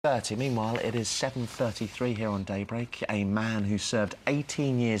30. Meanwhile, it is 7:33 here on Daybreak. A man who served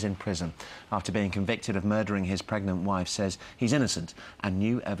 18 years in prison after being convicted of murdering his pregnant wife says he's innocent and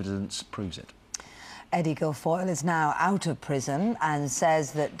new evidence proves it. Eddie Gilfoyle is now out of prison and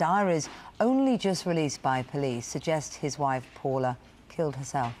says that diaries only just released by police suggest his wife Paula killed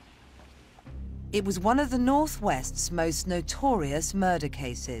herself. It was one of the Northwest's most notorious murder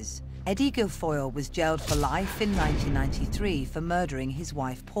cases. Eddie Gilfoyle was jailed for life in 1993 for murdering his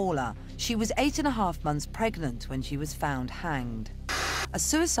wife Paula. She was 8.5 months pregnant when she was found hanged. A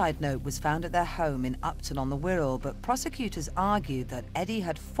suicide note was found at their home in Upton-on-the-Wirral, but prosecutors argued that Eddie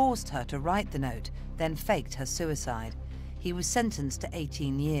had forced her to write the note, then faked her suicide. He was sentenced to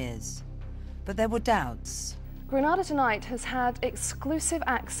 18 years. But there were doubts. Granada Tonight has had exclusive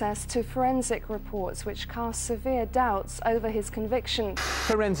access to forensic reports which cast severe doubts over his conviction.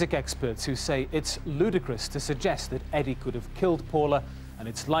 Forensic experts who say it's ludicrous to suggest that Eddie could have killed Paula, and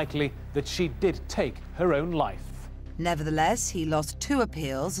it's likely that she did take her own life. Nevertheless, he lost 2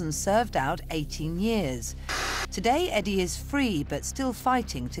 appeals and served out 18 years. Today, Eddie is free but still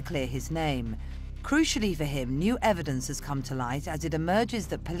fighting to clear his name. Crucially for him, new evidence has come to light as it emerges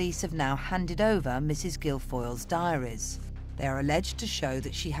that police have now handed over Mrs. Gilfoyle's diaries. They are alleged to show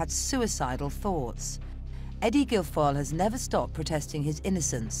that she had suicidal thoughts. Eddie Gilfoyle has never stopped protesting his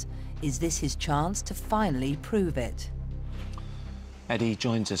innocence. Is this his chance to finally prove it? Eddie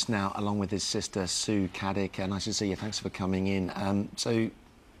joins us now along with his sister Sue Caddick. Nice to see you. Thanks for coming in. So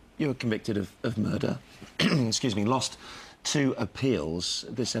you were convicted of murder. Excuse me, lost 2 appeals.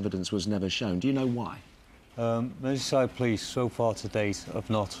 This evidence was never shown. Do you know why? Merseyside Police, so far to date, have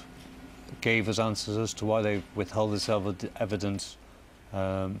not gave us answers as to why they withheld this evidence.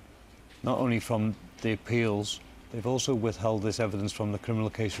 Not only from the appeals, they've also withheld this evidence from the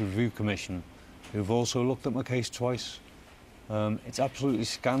Criminal Case Review Commission, who've also looked at my case twice. It's absolutely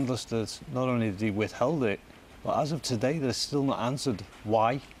scandalous that not only did they withheld it, but as of today, they're still not answered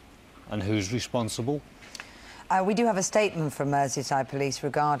why and who's responsible. We do have a statement from Merseyside Police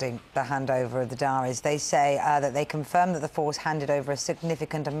regarding the handover of the diaries. They say that they confirm that the force handed over a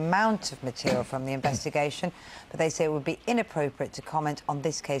significant amount of material from the investigation, but they say it would be inappropriate to comment on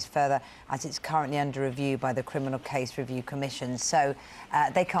this case further as it's currently under review by the Criminal Case Review Commission. So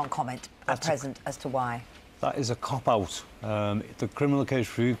they can't comment at present as to why. That is a cop-out. The Criminal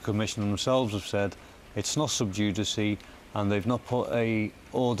Case Review Commission themselves have said it's not sub judice, and they've not put an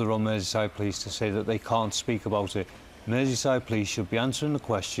order on Merseyside Police to say that they can't speak about it. Merseyside Police should be answering the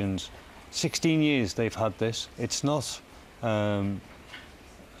questions. 16 years they've had this. It's not a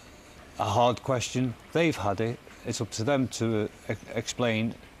hard question. They've had it. It's up to them to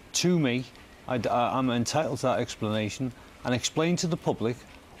explain to me. I'm entitled to that explanation, and explain to the public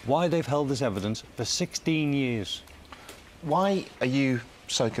why they've held this evidence for 16 years. Why are you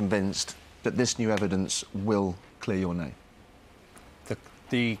so convinced that this new evidence will clear your name?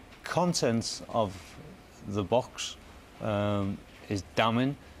 The contents of the box is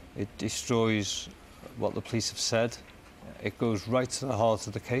damning. It destroys what the police have said. It goes right to the heart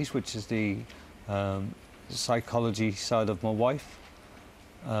of the case, which is the psychology side of my wife.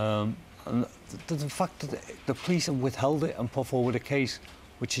 And the fact that the police have withheld it and put forward a case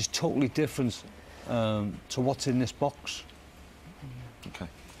which is totally different to what's in this box. OK.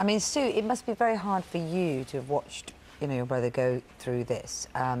 I mean, Sue, it must be very hard for you to have watched your brother go through this.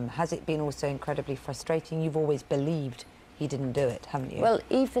 Has it been also incredibly frustrating? You've always believed he didn't do it, haven't you? Well,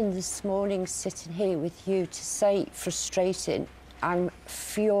 even this morning, sitting here with you, to say frustrating, I'm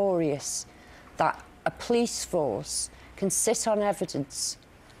furious that a police force can sit on evidence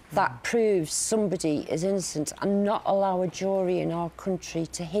that proves somebody is innocent and not allow a jury in our country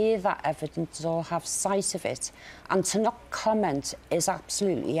to hear that evidence or have sight of it, and to not comment is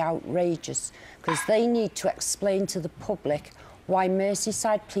absolutely outrageous, because they need to explain to the public why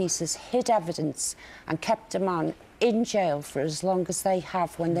Merseyside Police has hid evidence and kept a man in jail for as long as they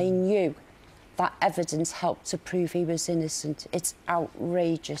have when they knew that evidence helped to prove he was innocent. It's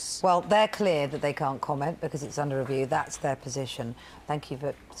outrageous. Well, they're clear that they can't comment because it's under review. That's their position. Thank you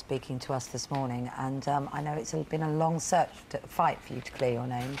for speaking to us this morning. And I know it's been a long fight for you to clear your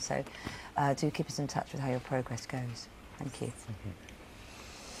name. So do keep us in touch with how your progress goes. Thank you.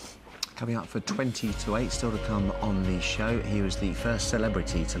 Coming up for 20 to 8, still to come on the show, he was the first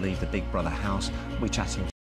celebrity to leave the Big Brother house. We're chatting